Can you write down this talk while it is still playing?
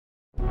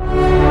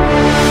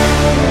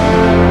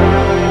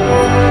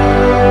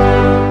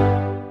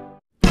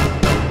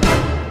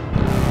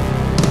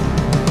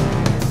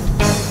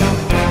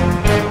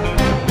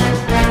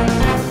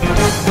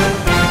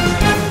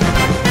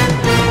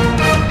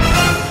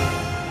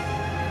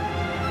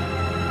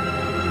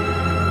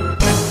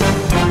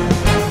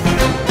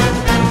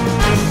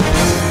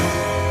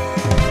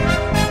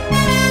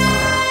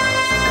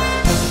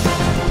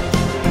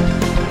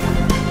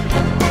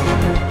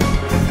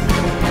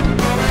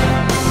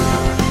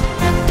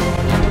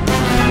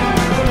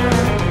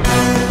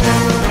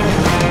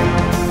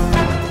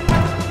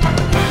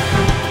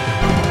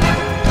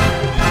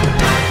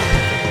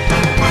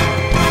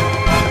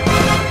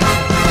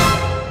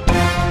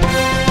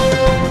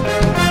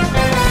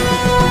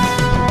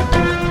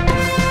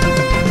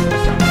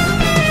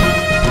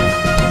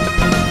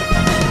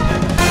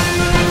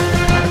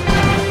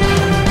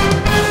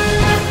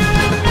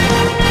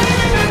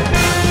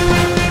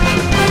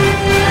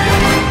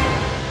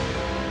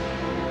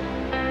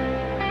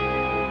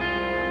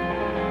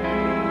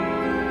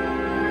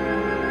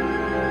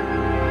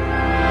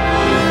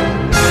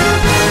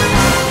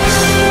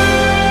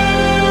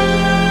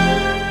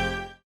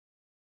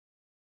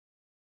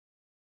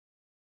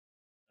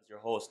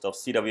host of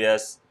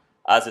CWS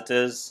As It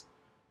Is.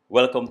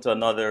 Welcome to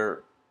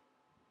another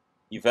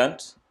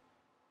event.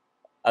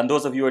 And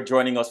those of you who are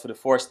joining us for the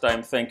first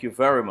time, thank you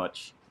very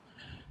much.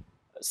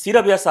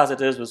 CWS As It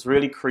Is was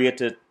really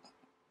created.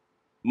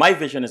 My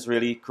vision is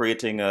really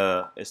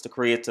to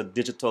create a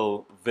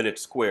digital village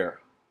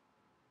square.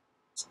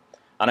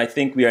 And I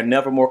think we are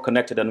never more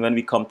connected than when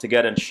we come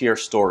together and share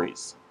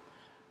stories.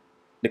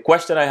 The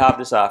question I have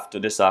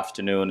this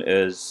afternoon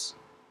is,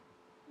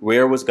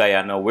 where was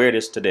Guyana, where it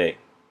is today,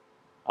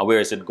 and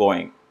where is it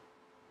going?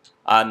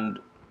 And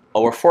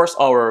our first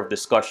hour of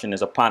discussion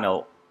is a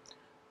panel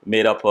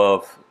made up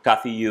of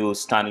Cathy Hughes,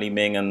 Stanley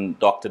Ming, and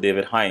Dr.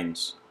 David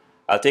Hinds.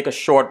 I'll take a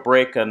short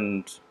break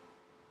and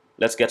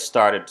let's get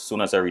started as soon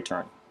as I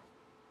return.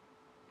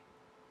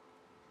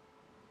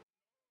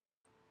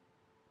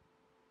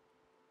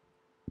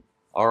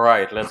 All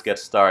right, let's get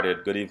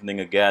started. Good evening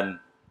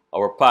again.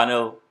 Our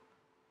panel,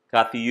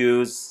 Cathy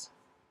Hughes,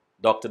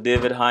 Dr.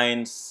 David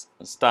Hinds,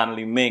 and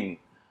Stanley Ming.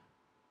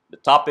 The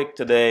topic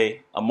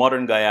today, a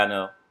modern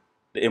Guyana,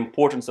 the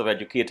importance of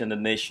educating the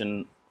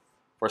nation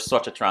for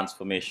such a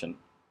transformation.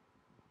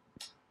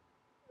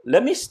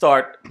 Let me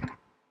start,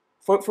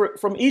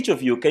 from each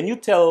of you, can you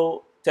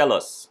tell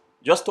us,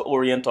 just to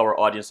orient our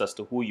audience as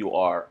to who you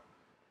are,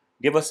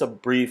 give us a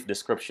brief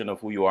description of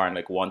who you are in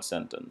like one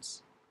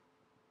sentence.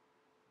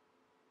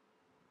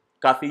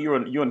 Cathy, you're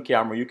on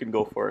camera, you can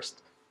go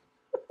first.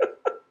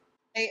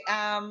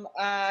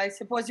 I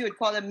suppose you would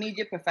call a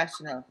media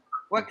professional.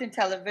 Worked in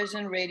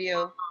television,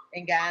 radio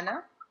in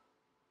Ghana.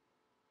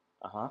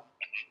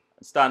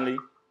 Stanley?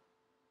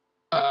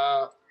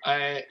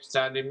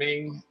 Stanley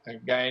Ming, a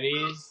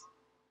Guyanese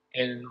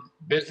in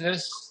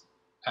business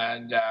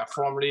and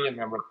formerly a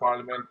member of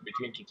parliament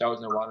between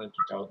 2001 and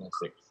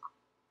 2006.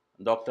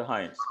 Dr.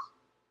 Hinds?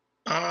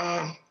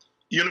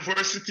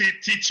 University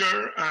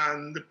teacher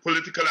and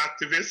political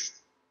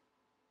activist.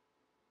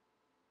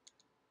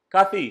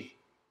 Cathy?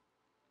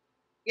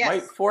 Yes.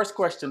 My first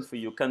question for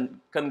you, can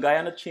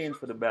Guyana change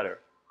for the better?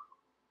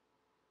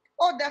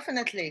 Oh,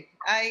 definitely.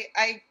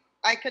 I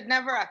could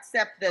never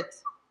accept that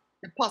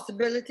the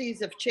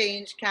possibilities of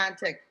change can't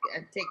take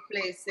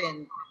place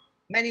in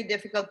many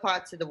difficult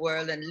parts of the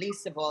world, and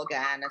least of all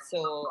Guyana.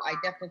 So I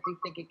definitely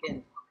think it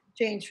can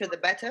change for the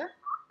better.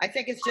 I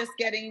think it's just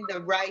getting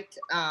the right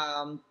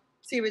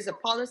series of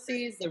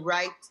policies, the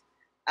right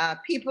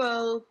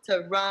people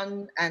to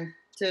run and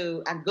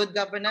good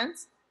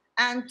governance,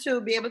 and to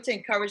be able to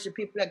encourage the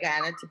people of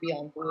Ghana to be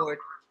on board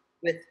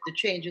with the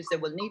changes that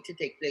will need to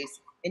take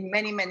place in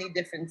many, many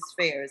different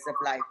spheres of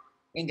life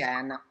in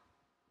Ghana.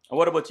 And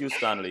what about you,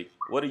 Stanley?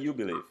 What do you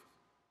believe?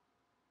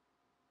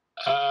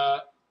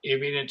 You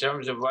mean in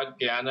terms of what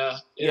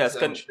Guyana is? Yes,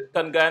 can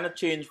Guyana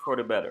change for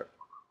the better?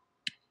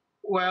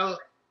 Well,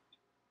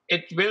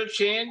 it will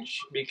change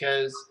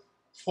because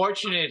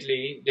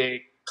fortunately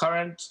the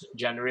current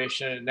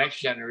generation, next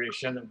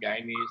generation of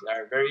Guyanese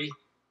are very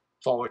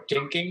forward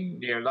thinking.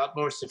 They're a lot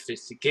more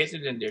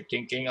sophisticated in their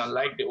thinking,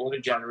 unlike the older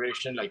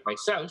generation like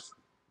myself,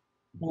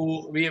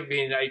 who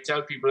I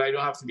tell people I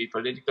don't have to be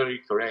politically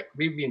correct.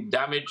 We've been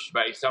damaged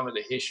by some of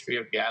the history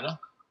of Ghana,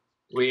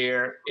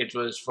 where it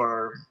was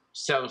for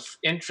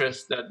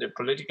self-interest that the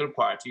political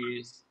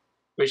parties,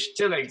 which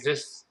still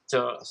exist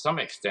to some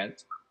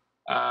extent,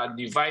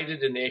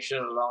 divided the nation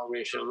along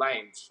racial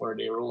lines for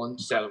their own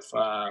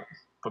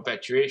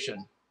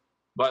self-perpetuation.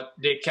 But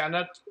they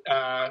cannot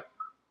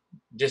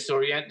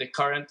disorient the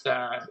current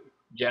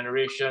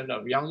generation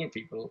of younger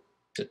people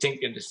to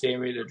think in the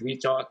same way that we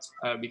thought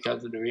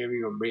because of the way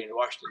we were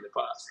brainwashed in the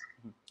past.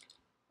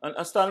 And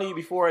Stanley,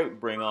 before I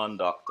bring on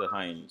Dr.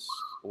 Hinds,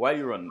 while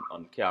you're on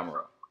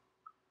camera,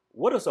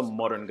 what does a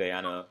modern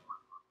Guyana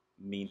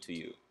mean to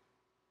you?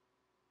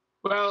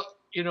 Well,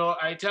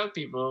 I tell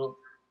people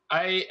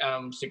I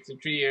am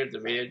 63 years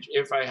of age.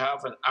 If I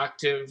have an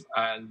active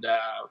and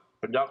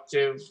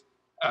productive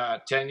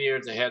 10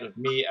 years ahead of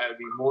me, I'll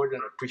be more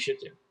than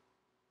appreciative.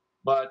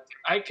 But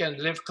I can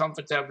live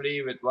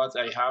comfortably with what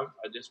I have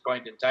at this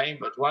point in time.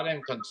 But what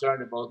I'm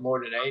concerned about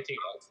more than anything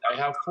else, I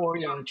have 4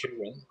 young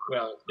children.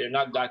 Well, they're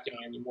not that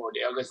young anymore.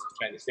 The eldest is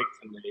 26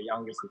 and the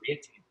youngest is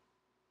 18.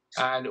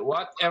 And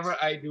whatever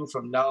I do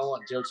from now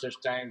until such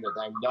time that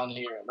I'm done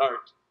here on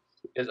earth,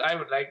 is I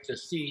would like to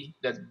see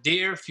that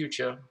their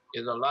future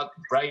is a lot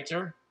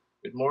brighter,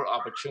 with more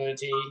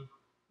opportunity,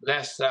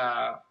 less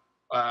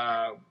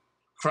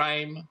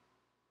crime,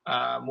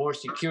 more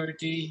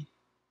security,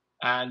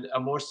 and a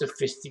more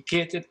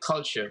sophisticated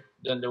culture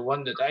than the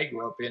one that I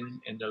grew up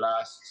in the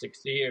last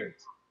 60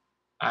 years.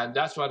 And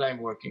that's what I'm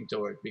working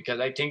toward, because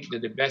I think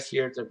that the best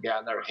years of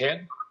Ghana are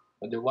ahead,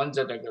 but the ones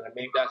that are going to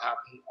make that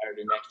happen are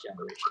the next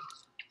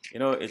generations.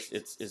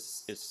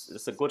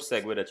 It's a good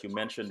segue that you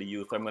mentioned the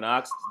youth. I'm going to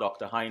ask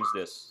Dr. Hinds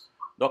this.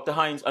 Dr.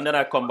 Hinds, and then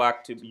I come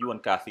back to you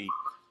and Cathy.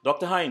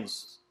 Dr.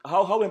 Hinds,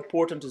 how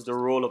important is the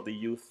role of the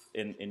youth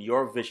in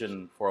your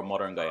vision for a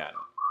modern Guyana?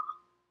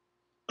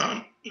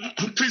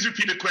 Please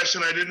repeat the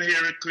question. I didn't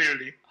hear it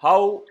clearly.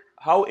 How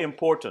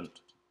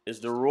important is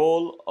the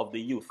role of the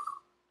youth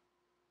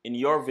in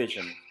your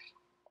vision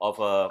of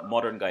a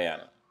modern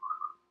Guyana?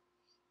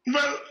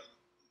 Well,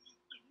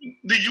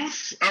 the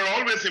youth are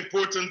always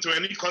important to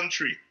any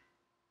country,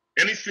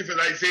 any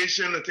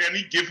civilization at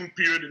any given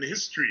period in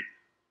history.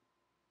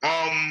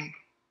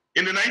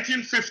 In the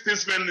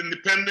 1950s, when the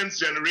independence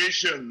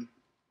generation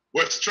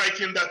was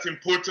striking that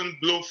important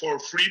blow for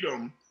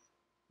freedom,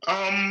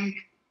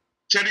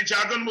 Chetty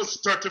Jagan was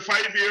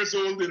 35 years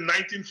old in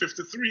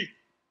 1953.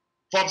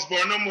 Fobbs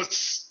Burnham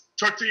was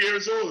 30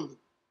 years old.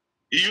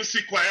 E.U.C.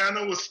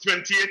 Kwayana was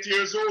 28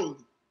 years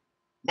old.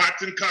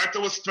 Martin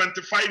Carter was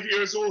 25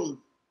 years old.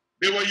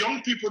 They were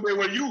young people, they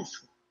were youth.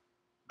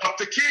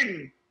 Dr.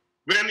 King,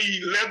 when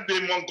he led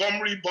the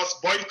Montgomery bus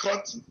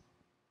boycott,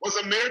 was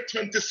a mere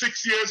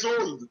 26 years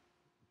old.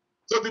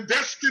 So the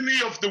destiny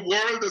of the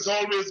world has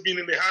always been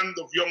in the hands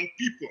of young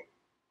people.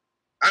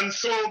 And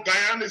so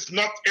Guyana is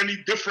not any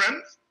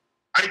different.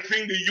 I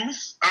think the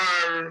youth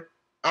are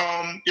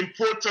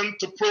important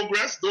to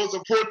progress. Those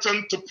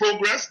important to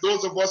progress.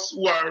 Those of us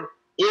who are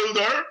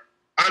older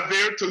are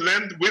there to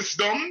lend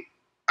wisdom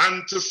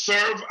and to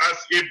serve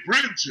as a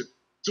bridge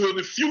to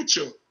the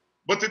future.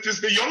 But it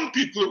is the young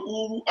people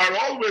who are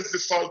always the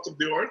salt of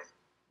the earth,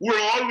 who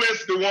are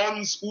always the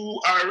ones who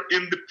are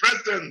in the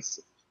presence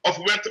of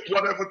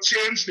whatever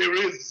change there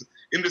is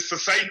in the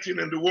society and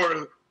in the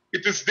world.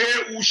 It is they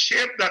who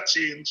shape that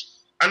change,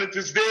 and it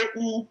is they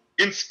who,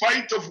 in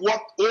spite of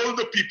what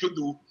older people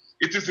do,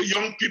 it is the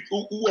young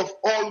people who have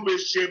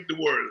always shaped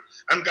the world,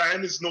 and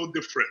Guyana is no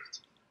different.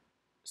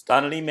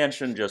 Stanley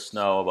mentioned just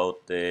now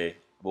about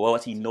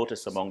what he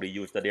noticed among the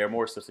youth, that they are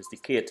more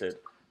sophisticated.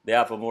 They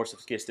have a more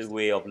sophisticated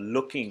way of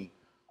looking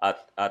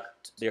at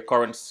their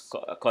current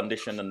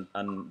condition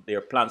and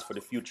their plans for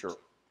the future.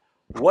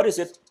 What is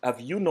it have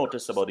you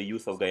noticed about the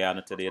youth of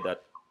Guyana today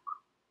that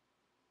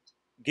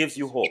gives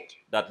you hope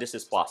that this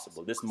is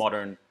possible,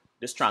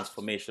 this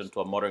transformation to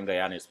a modern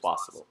Guyana is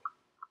possible?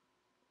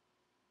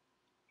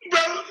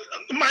 Well,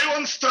 my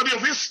own study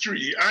of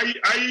history,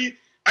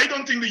 I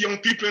don't think the young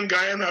people in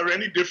Guyana are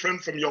any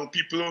different from young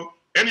people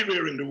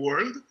anywhere in the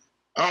world.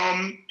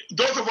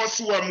 Those of us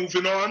who are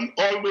moving on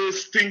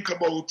always think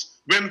about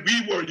when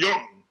we were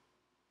young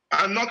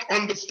and not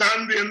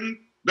understanding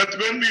that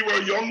when we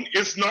were young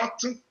is not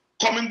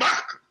coming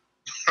back.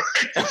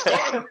 Right? It's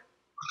gone.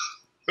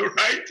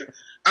 Right?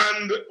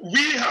 And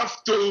we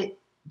have to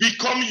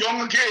become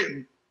young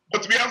again,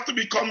 but we have to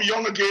become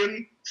young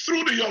again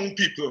through the young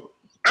people.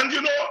 And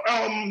you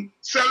know,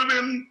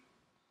 Selwyn,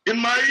 in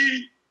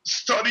my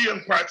study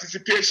and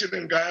participation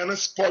in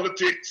Guyana's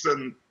politics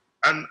and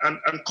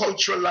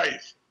cultural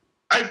life,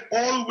 I've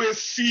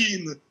always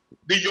seen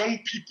the young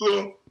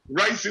people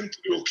rising to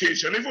the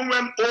occasion. Even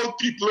when old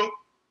people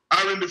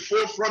are in the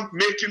forefront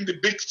making the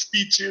big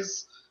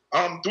speeches,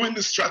 doing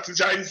the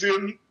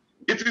strategizing,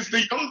 it is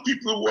the young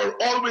people who are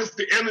always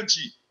the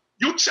energy.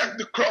 You check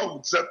the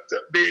crowds at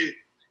the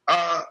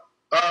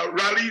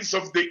rallies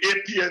of the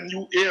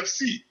APNU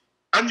AFC,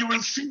 and you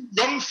will see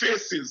young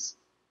faces,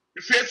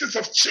 the faces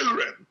of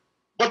children.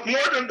 But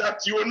more than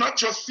that, you are not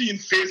just seeing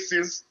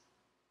faces,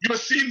 you are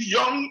seeing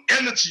young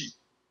energy.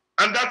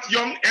 And that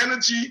young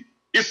energy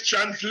is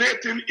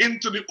translating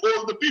into the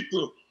older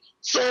people.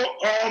 So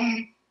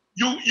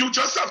you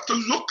just have to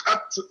look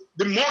at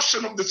the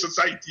motion of the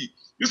society.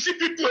 You see,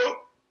 people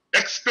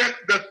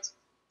expect that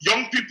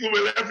young people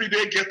will every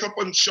day get up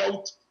and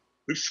shout,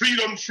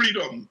 freedom,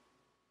 freedom.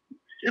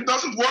 It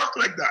doesn't work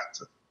like that.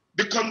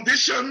 The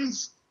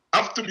conditions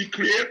have to be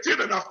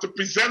created and have to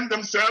present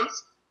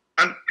themselves.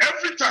 And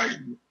every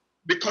time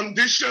the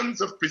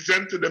conditions have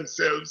presented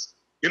themselves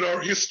in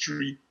our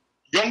history,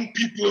 young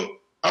people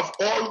have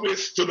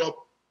always stood up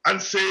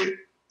and say,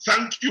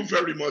 thank you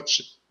very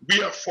much,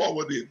 we are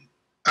forwarding.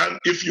 And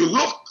if you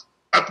look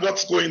at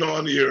what's going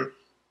on here,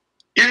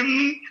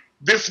 in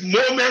this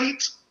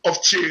moment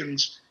of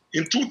change,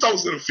 in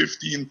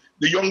 2015,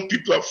 the young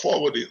people are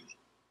forwarding.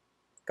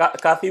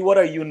 Cathy, what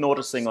are you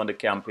noticing on the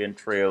campaign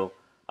trail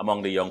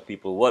among the young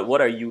people?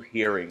 What are you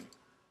hearing?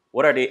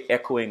 What are they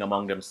echoing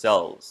among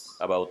themselves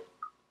about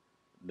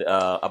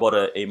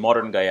a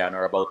modern Guyana,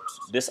 or about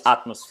this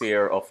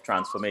atmosphere of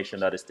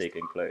transformation that is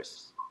taking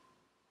place?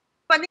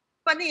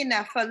 Funny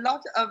enough, a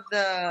lot of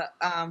the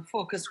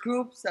focus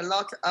groups, a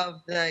lot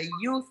of the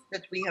youth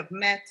that we have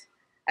met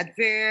at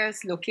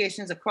various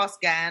locations across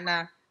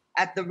Guyana,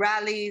 at the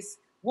rallies,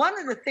 one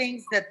of the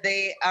things that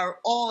they are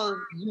all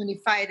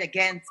unified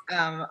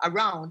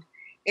around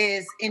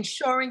is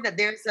ensuring that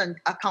there's an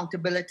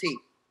accountability.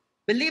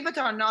 Believe it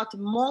or not,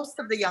 most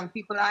of the young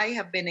people I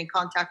have been in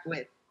contact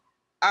with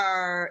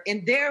are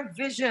in their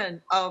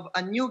vision of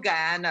a new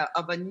Guyana,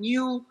 of a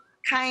new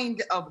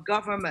kind of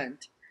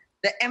government.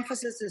 The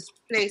emphasis is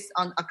placed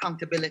on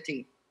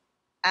accountability.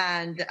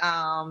 And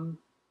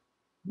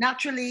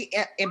naturally,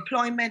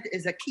 employment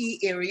is a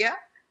key area,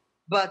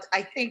 but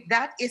I think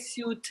that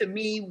issue to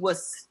me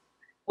was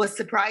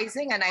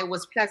surprising, and I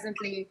was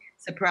pleasantly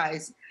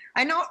surprised.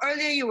 I know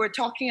earlier you were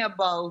talking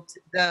about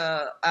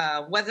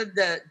whether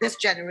this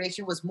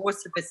generation was more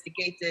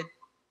sophisticated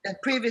than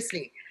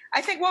previously.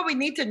 I think what we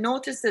need to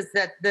notice is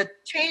that the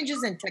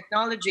changes in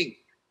technology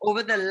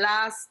over the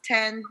last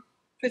 10,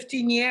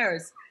 15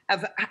 years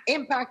have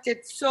impacted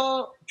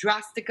so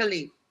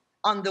drastically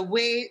on the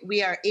way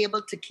we are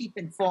able to keep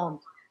informed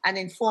and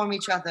inform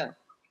each other.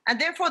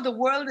 And therefore, the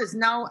world is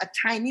now a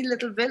tiny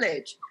little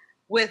village.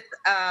 With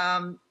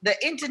the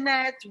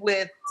internet,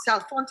 with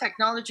cell phone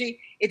technology,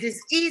 it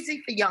is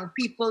easy for young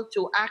people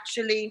to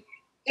actually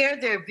air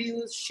their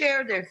views,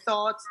 share their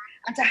thoughts,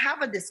 and to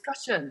have a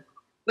discussion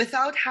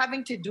without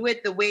having to do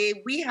it the way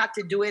we had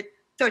to do it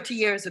 30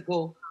 years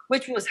ago,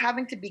 which was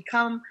having to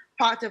become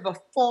part of a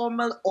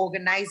formal,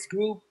 organized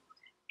group,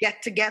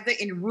 get together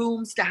in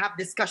rooms to have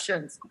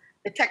discussions.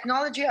 The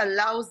technology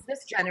allows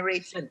this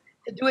generation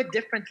to do it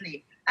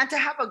differently and to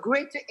have a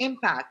greater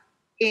impact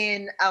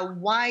in a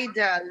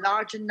wider,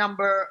 larger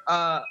number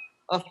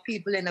of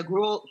people in a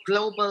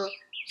global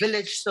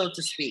village, so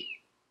to speak.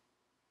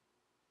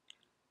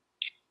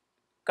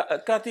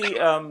 Cathy,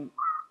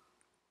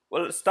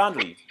 well,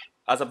 Stanley,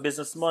 as a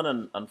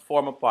businessman and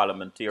former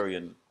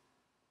parliamentarian,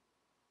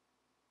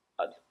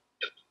 uh,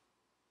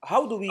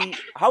 how do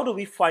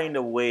we find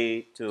a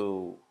way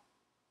to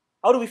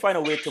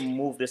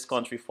move this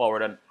country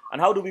forward,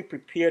 and how do we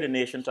prepare the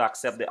nation to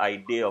accept the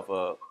idea of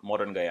a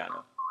modern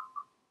Guyana?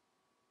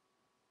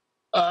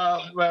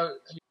 Well,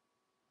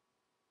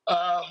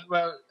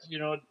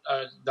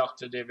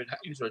 Dr. David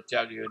Hughes will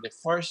tell you the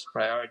first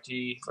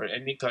priority for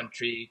any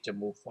country to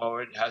move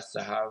forward has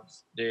to have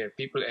their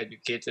people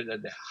educated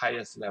at the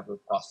highest level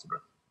possible.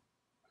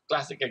 A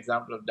classic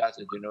example of that,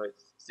 as you know, is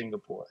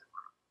Singapore.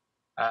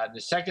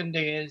 The second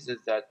thing is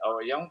that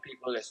our young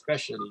people,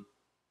 especially,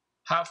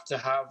 have to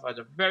have at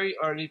a very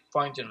early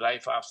point in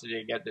life after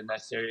they get the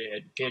necessary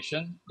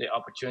education, the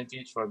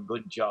opportunities for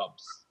good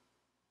jobs.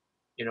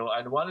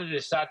 And one of the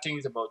sad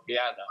things about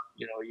Guyana,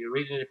 you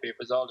read in the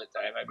papers all the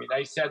time. I mean,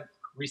 I said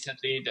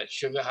recently that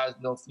sugar has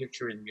no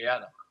future in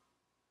Guyana.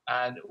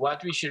 And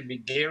what we should be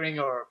gearing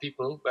our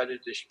people, whether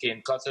it's the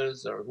cane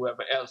cutters or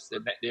whoever else,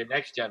 the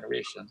next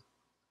generation,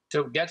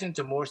 to get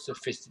into more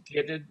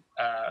sophisticated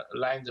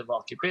lines of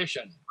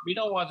occupation. We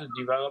don't want to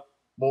develop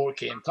more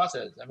cane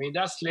cutters. I mean,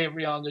 that's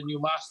slavery on the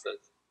new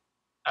masters.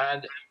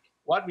 And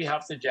what we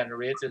have to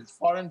generate is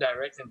foreign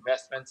direct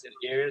investments in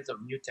areas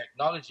of new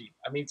technology.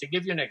 I mean, to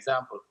give you an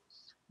example,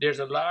 there's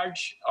a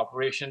large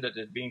operation that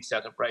is being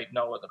set up right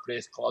now at a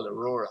place called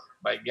Aurora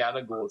by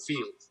Guyana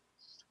Goldfields,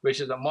 which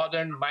is a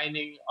modern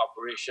mining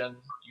operation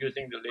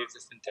using the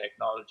latest in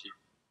technology.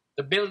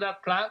 To build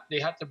that plant, they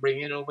had to bring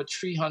in over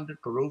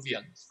 300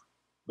 Peruvians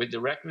with the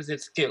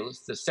requisite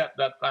skills to set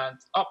that plant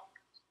up.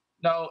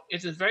 Now,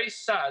 it is very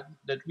sad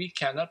that we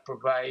cannot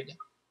provide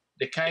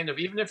the kind of,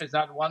 even if it's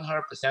not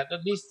 100%,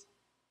 at least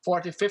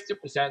 40,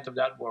 50% of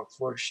that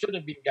workforce should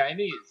have been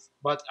Guyanese.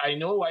 But I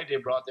know why they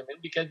brought them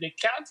in, because they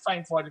can't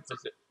find 40%,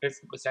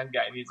 50%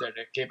 Guyanese that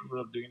are capable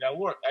of doing that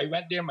work. I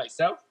went there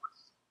myself,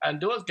 and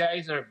those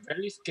guys are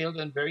very skilled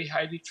and very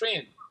highly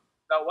trained.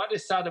 Now, what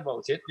is sad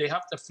about it, they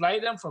have to fly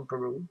them from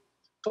Peru,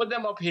 put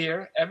them up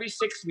here every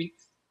 6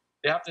 weeks.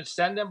 They have to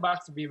send them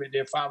back to be with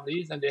their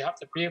families, and they have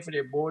to pay for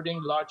their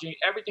boarding, lodging,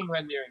 everything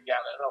when they're in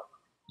Ghana. Now,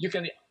 you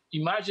can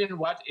imagine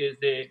what is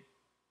the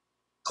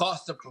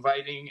cost of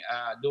providing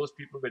those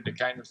people with the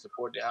kind of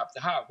support they have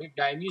to have. If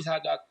Guyanese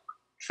had that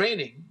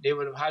training, they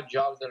would have had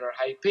jobs that are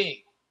high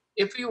paying.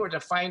 If we were to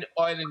find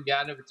oil in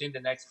Ghana within the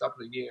next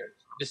couple of years,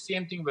 the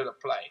same thing will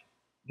apply.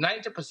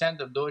 90%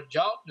 of those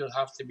jobs will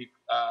have to be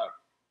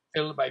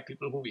filled by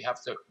people who we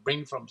have to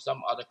bring from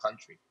some other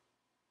country.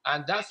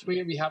 And that's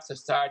where we have to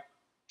start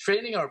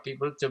training our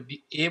people to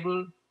be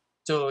able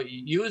to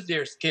use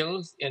their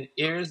skills in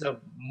areas of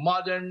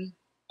modern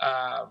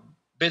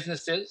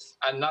businesses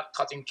and not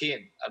cutting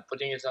cane and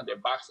putting it on their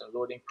backs and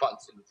loading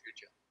punts in the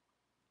future.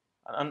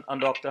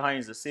 And Dr.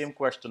 Hinds, the same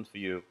question for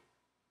you.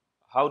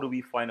 How do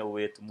we find a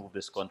way to move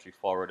this country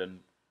forward,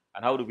 and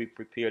how do we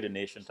prepare the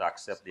nation to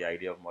accept the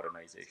idea of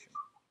modernization?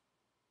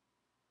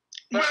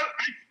 Well,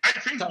 I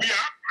think we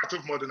are part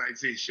of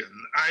modernization.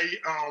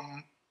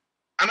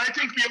 And I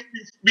think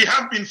we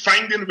have been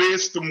finding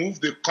ways to move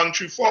the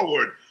country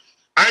forward.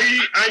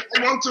 I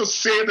want to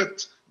say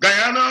that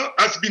Guyana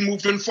has been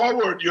moving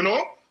forward,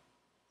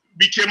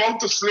 We came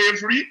out of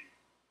slavery,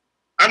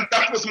 and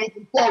that was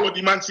moving forward.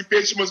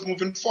 Emancipation was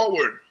moving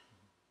forward.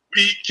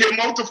 We came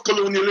out of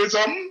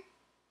colonialism.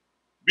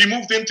 We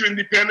moved into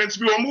independence.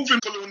 We were moving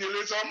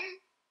colonialism.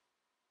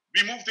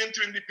 We moved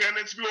into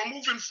independence. We were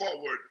moving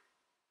forward.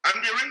 And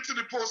we're into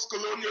the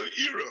post-colonial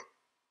era.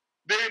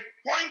 The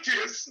point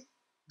is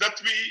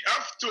that we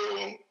have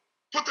to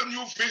put a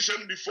new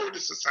vision before the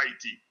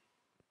society.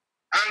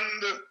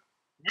 And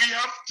we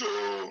have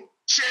to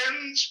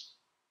change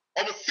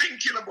our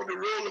thinking about the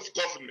role of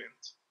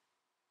government.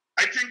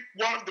 I think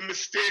one of the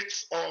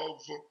mistakes of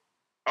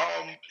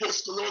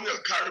post-colonial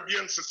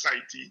Caribbean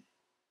society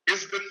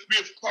is that we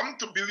have come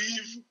to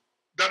believe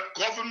that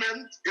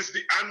government is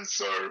the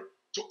answer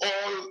to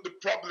all the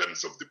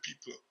problems of the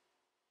people.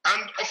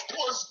 And of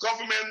course,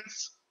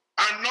 governments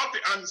are not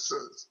the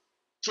answers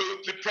to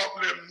the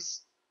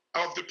problems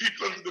of the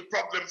people and the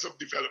problems of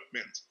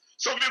development.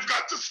 So we've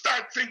got to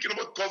start thinking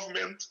about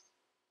government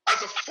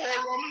as a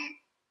forum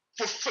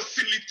for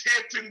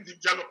facilitating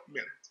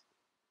development.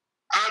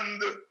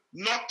 And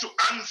not to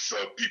answer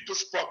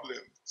people's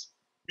problems.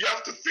 We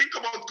have to think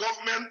about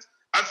government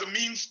as a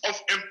means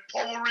of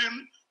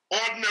empowering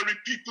ordinary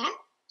people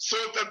so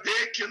that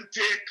they can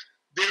take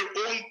their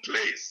own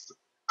place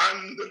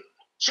and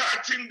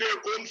charting their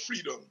own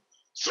freedom.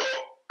 So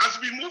as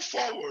we move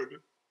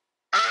forward,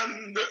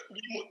 and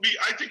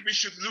I think we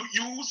should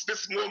use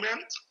this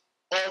moment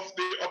of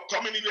the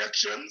upcoming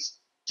elections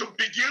to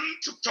begin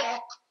to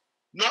talk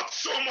not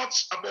so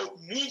much about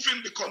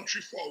moving the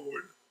country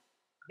forward,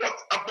 but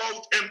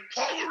about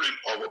empowering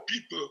our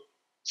people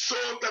so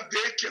that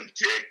they can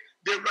take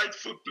their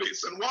rightful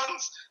place. And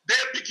once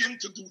they begin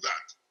to do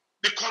that,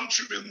 the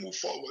country will move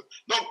forward.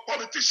 Now,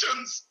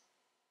 politicians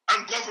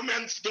and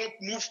governments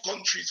don't move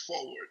countries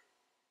forward.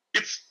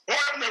 It's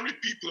ordinary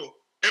people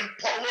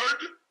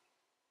empowered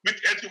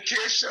with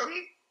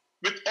education,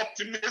 with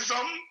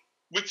optimism,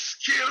 with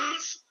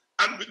skills,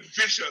 and with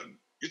vision.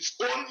 It's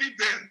only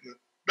then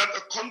that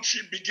a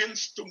country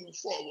begins to move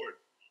forward.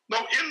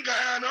 Now, in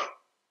Guyana,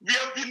 we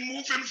have been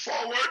moving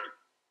forward,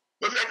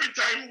 but every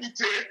time we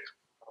take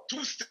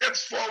 2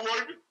 steps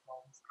forward,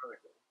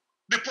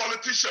 the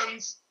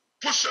politicians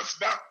push us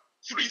back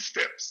 3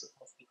 steps.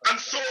 And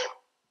so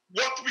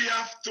what we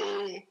have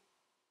to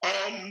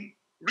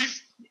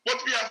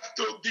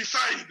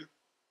decide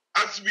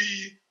as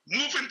we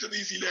move into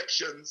these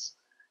elections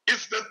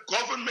is that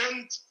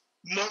government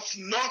must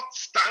not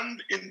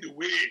stand in the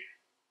way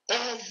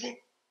of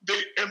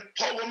the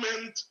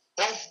empowerment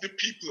of the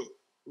people.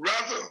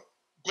 Rather,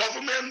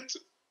 government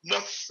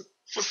must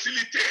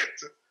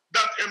facilitate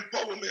that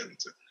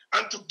empowerment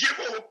and to give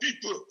our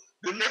people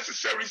the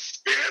necessary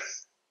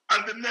space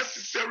and the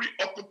necessary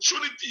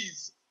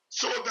opportunities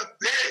so that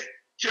they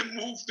can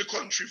move the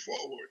country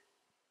forward.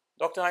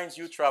 Dr. Hinds,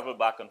 you travel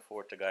back and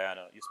forth to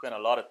Guyana. You spend a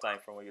lot of time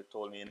from what you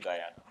told me in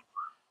Guyana.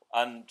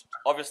 And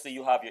obviously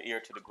you have your ear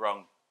to the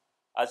ground.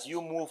 As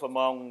you move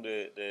among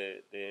the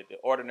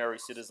ordinary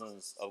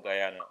citizens of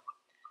Guyana,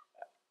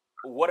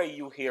 what are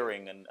you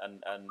hearing and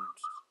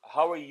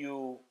how are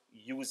you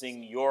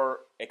using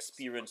your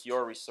experience,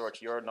 your research,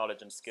 your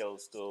knowledge and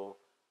skills to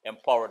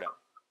empower them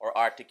or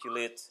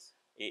articulate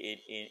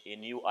a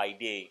new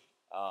idea,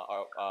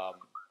 a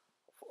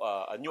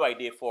new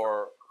idea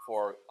for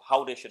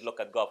how they should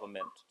look at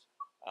government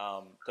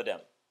to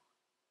them?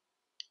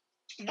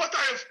 What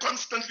I have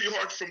constantly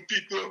heard from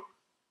people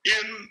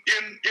in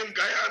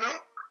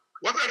Guyana,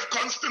 what I've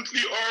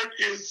constantly heard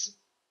is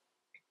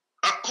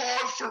a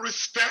call for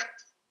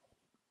respect,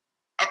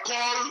 a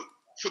call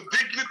for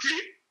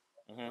dignity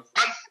and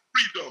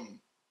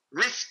freedom.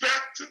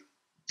 Respect,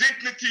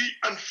 dignity,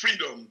 and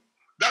freedom.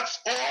 That's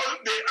all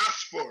they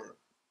ask for.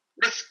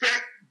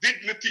 Respect,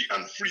 dignity,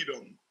 and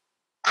freedom.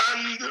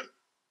 And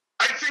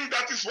I think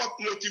that is what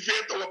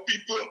motivates our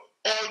people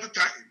all the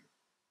time.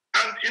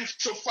 And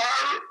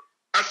insofar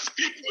as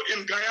people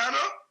in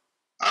Guyana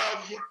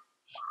have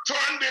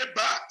turned their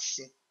backs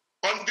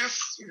on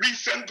this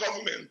recent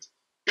government,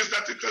 is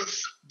that it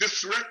has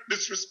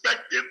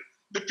disrespected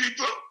the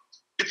people,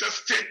 it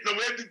has taken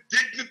away the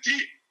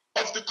dignity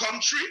of the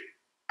country,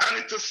 and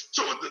it has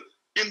stood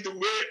in the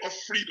way of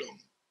freedom.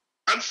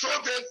 And so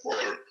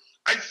therefore,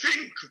 I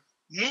think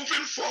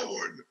moving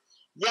forward,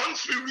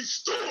 once we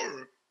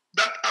restore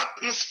that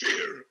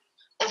atmosphere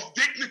of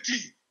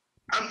dignity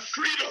and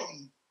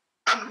freedom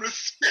and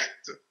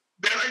respect,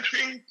 then I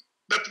think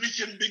that we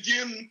can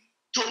begin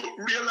to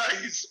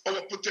realize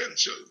our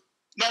potential.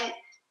 Now,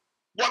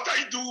 what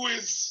I do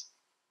is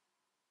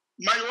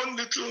my own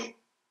little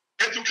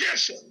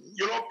education,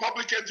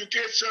 public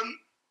education,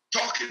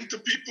 talking to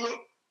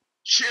people,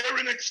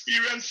 sharing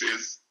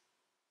experiences,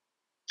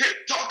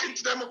 talking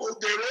to them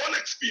about their own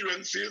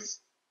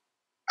experiences,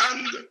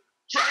 and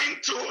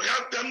trying to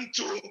help them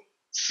to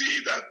see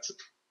that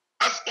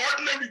as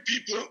ordinary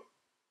people,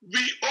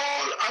 we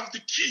all have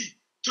the key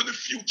to the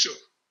future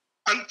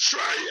and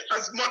try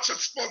as much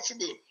as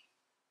possible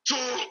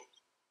to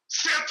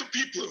say to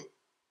people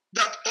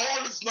that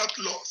all is not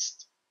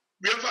lost.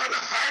 We have had a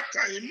hard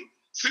time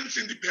since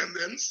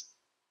independence.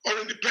 Our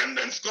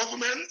independence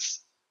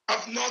governments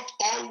have not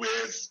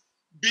always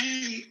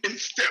been in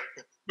step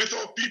with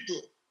our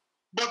people.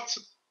 But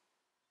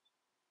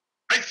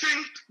I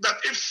think that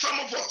if some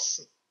of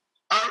us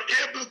are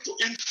able to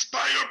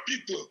inspire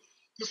people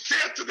to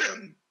say to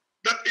them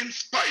that in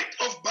spite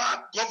of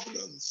bad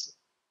governance,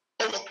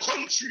 our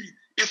country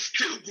is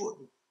still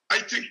good, I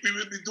think we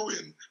will be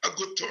doing a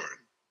good turn.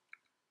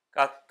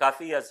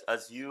 Cathy,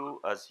 as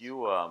you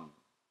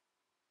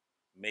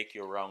make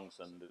your rounds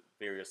on the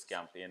various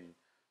campaign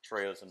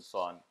trails and so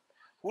on,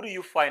 who do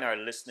you find are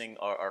listening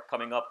or are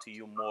coming up to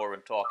you more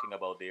and talking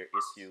about their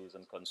issues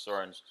and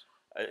concerns?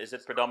 Is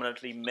it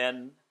predominantly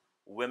men,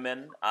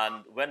 women?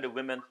 And when the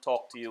women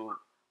talk to you,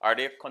 are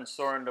they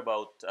concerned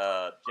about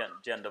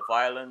gender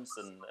violence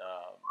and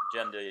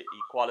gender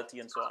equality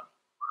and so on?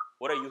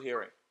 What are you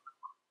hearing?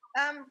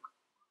 I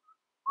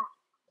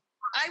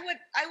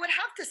would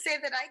have to say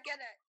that I get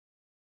a